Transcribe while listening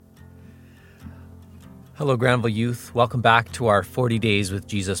Hello, Granville Youth. Welcome back to our 40 Days with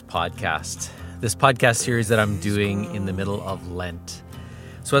Jesus podcast. This podcast series that I'm doing in the middle of Lent.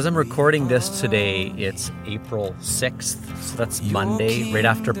 So as I'm recording this today, it's April 6th. So that's Monday, right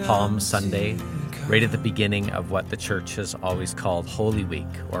after Palm Sunday, right at the beginning of what the church has always called Holy Week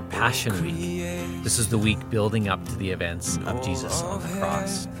or Passion Week. This is the week building up to the events of Jesus on the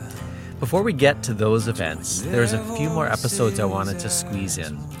cross. Before we get to those events, there's a few more episodes I wanted to squeeze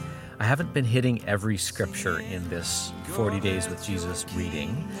in. I haven't been hitting every scripture in this 40 Days with Jesus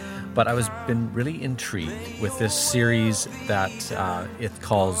reading, but I was been really intrigued with this series that it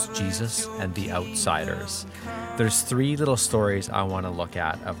calls Jesus and the Outsiders. There's three little stories I want to look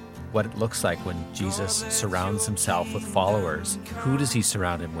at of what it looks like when Jesus surrounds himself with followers. Who does he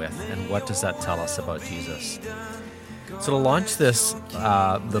surround him with, and what does that tell us about Jesus? So to launch this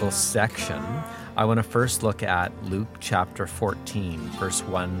little section, I want to first look at Luke chapter 14, verse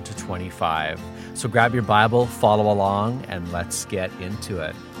 1 to 25. So grab your Bible, follow along, and let's get into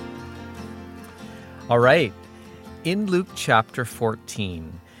it. All right. In Luke chapter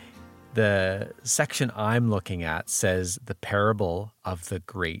 14, the section I'm looking at says the parable of the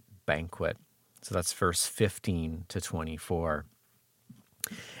great banquet. So that's verse 15 to 24.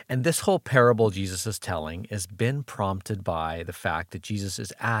 And this whole parable Jesus is telling has been prompted by the fact that Jesus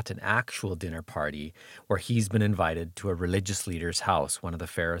is at an actual dinner party where he's been invited to a religious leader's house, one of the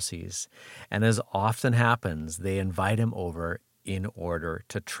Pharisees. And as often happens, they invite him over in order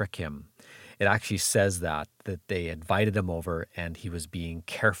to trick him. It actually says that they invited him over and he was being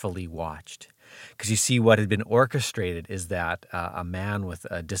carefully watched. Because you see, what had been orchestrated is that a man with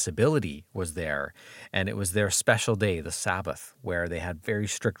a disability was there, and it was their special day, the Sabbath, where they had very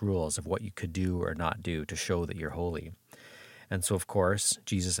strict rules of what you could do or not do to show that you're holy. And so, of course,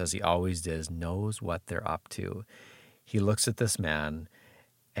 Jesus, as he always does, knows what they're up to. He looks at this man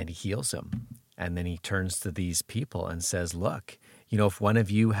and he heals him. And then he turns to these people and says, look, if one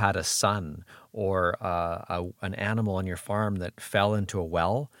of you had a son or an animal on your farm that fell into a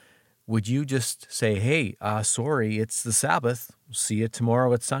well, would you just say, hey, sorry, it's the Sabbath, see you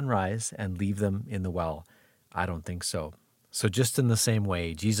tomorrow at sunrise, and leave them in the well? I don't think so. So just in the same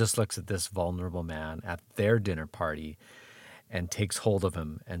way, Jesus looks at this vulnerable man at their dinner party and takes hold of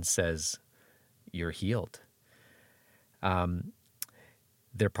him and says, you're healed.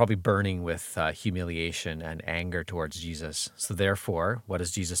 They're probably burning with humiliation and anger towards Jesus. So therefore, what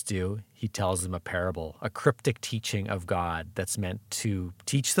does Jesus do? He tells them a parable, a cryptic teaching of God that's meant to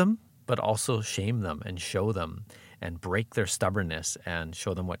teach them, but also shame them and show them and break their stubbornness and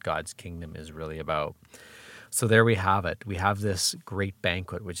show them what God's kingdom is really about. So there we have it. We have this great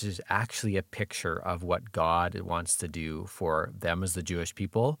banquet, which is actually a picture of what God wants to do for them as the Jewish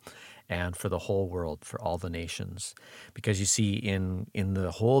people and for the whole world, for all the nations. Because you see, in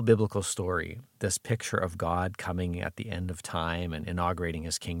the whole biblical story, this picture of God coming at the end of time and inaugurating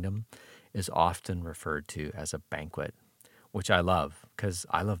his kingdom is often referred to as a banquet, which I love because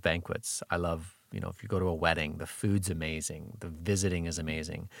I love banquets. I love, if you go to a wedding, the food's amazing. The visiting is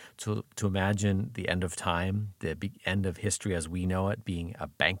amazing. To imagine the end of time, the end of history as we know it being a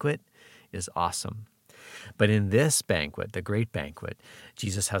banquet is awesome. But in this banquet, the great banquet,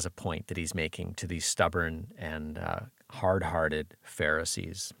 Jesus has a point that he's making to these stubborn and hard-hearted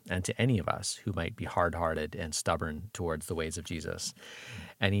Pharisees and to any of us who might be hard-hearted and stubborn towards the ways of Jesus.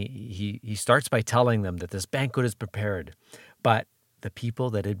 And he starts by telling them that this banquet is prepared, but the people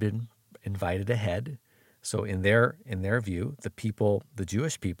that had been invited ahead, so in their view, the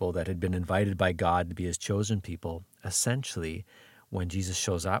Jewish people that had been invited by God to be his chosen people, essentially, when Jesus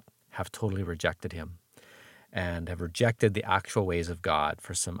shows up, have totally rejected him and have rejected the actual ways of God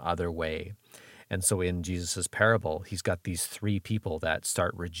for some other way. And so in Jesus' parable, he's got these three people that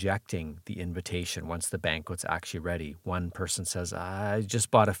start rejecting the invitation once the banquet's actually ready. One person says, I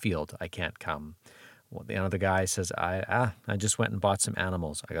just bought a field, I can't come. Well, the other guy says, I just went and bought some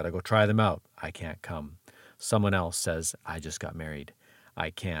animals, I got to go try them out, I can't come. Someone else says, I just got married, I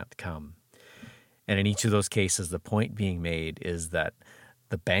can't come. And in each of those cases, the point being made is that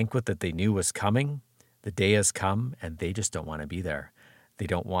the banquet that they knew was coming, the day has come, and they just don't want to be there.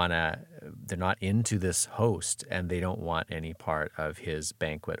 They're not into this host, and they don't want any part of his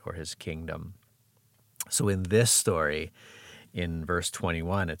banquet or his kingdom. So in this story, in verse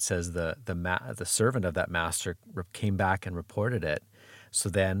 21, it says the servant of that master came back and reported it. So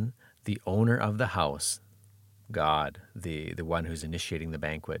then the owner of the house, God, the one who's initiating the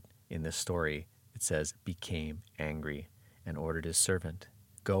banquet in this story, it says, became angry and ordered his servant,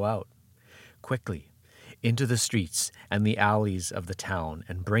 go out quickly into the streets and the alleys of the town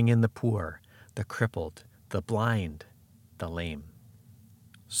and bring in the poor, the crippled, the blind, the lame.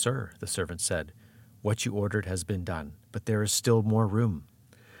 Sir, the servant said, What you ordered has been done, but there is still more room."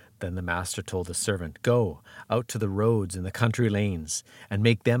 Then the master told the servant, "Go out to the roads and the country lanes and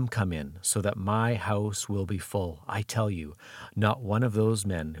make them come in, so that my house will be full. I tell you, not one of those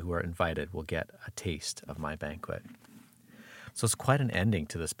men who are invited will get a taste of my banquet." So it's quite an ending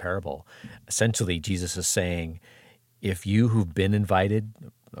to this parable. Essentially, Jesus is saying, if you who've been invited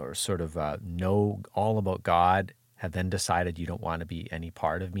or sort of know all about God have then decided you don't want to be any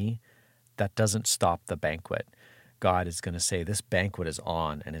part of me, that doesn't stop the banquet. God is going to say, this banquet is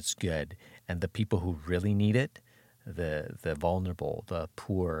on and it's good. And the people who really need it, the vulnerable, the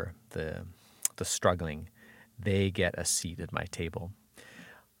poor, the struggling, they get a seat at my table.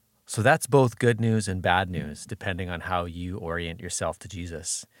 So that's both good news and bad news, depending on how you orient yourself to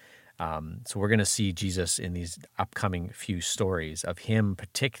Jesus. So we're going to see Jesus in these upcoming few stories of him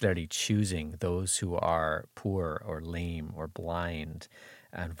particularly choosing those who are poor or lame or blind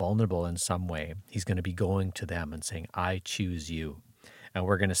and vulnerable in some way. He's going to be going to them and saying, "I choose you." And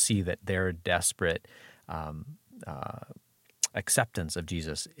we're going to see that their desperate acceptance of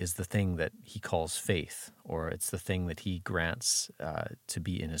Jesus is the thing that he calls faith, or it's the thing that he grants to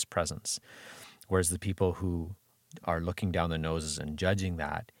be in his presence. Whereas the people who are looking down their noses and judging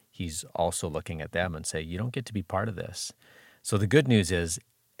that, he's also looking at them and say, you don't get to be part of this. So the good news is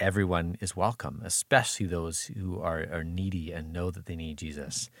everyone is welcome, especially those who are needy and know that they need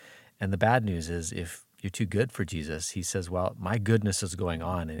Jesus. And the bad news is if you're too good for Jesus, he says, well, my goodness is going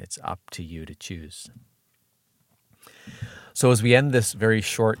on and it's up to you to choose. So as we end this very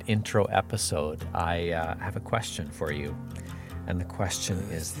short intro episode, I have a question for you. And the question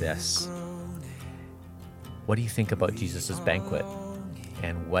is this: what do you think about Jesus' banquet?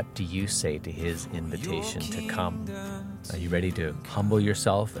 And what do you say to his invitation to come? Are you ready to humble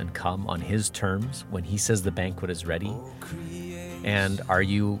yourself and come on his terms when he says the banquet is ready? And are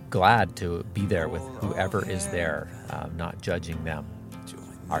you glad to be there with whoever is there, not judging them?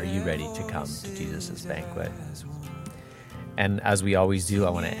 Are you ready to come to Jesus' banquet? And as we always do, I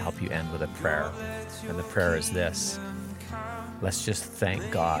want to help you end with a prayer. And the prayer is this: let's just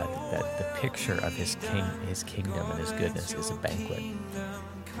thank God that the picture of his kingdom and his goodness is a banquet.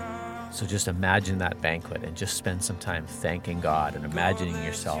 So just imagine that banquet and just spend some time thanking God and imagining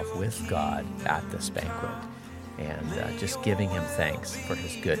yourself with God at this banquet and just giving him thanks for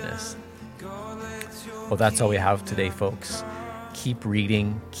his goodness. Well, that's all we have today, folks. Keep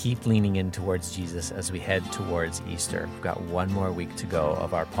reading, keep leaning in towards Jesus as we head towards Easter. We've got one more week to go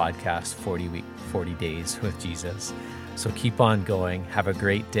of our podcast, 40 Days with Jesus. So keep on going. Have a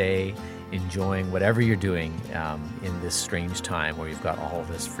great day, enjoying whatever you're doing in this strange time where you've got all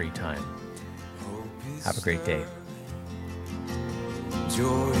this free time. Have a great day.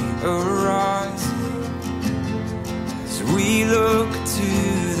 Joy arise as we look to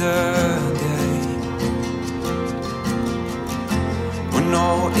the day when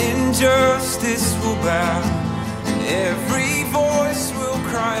all injustice will bow, every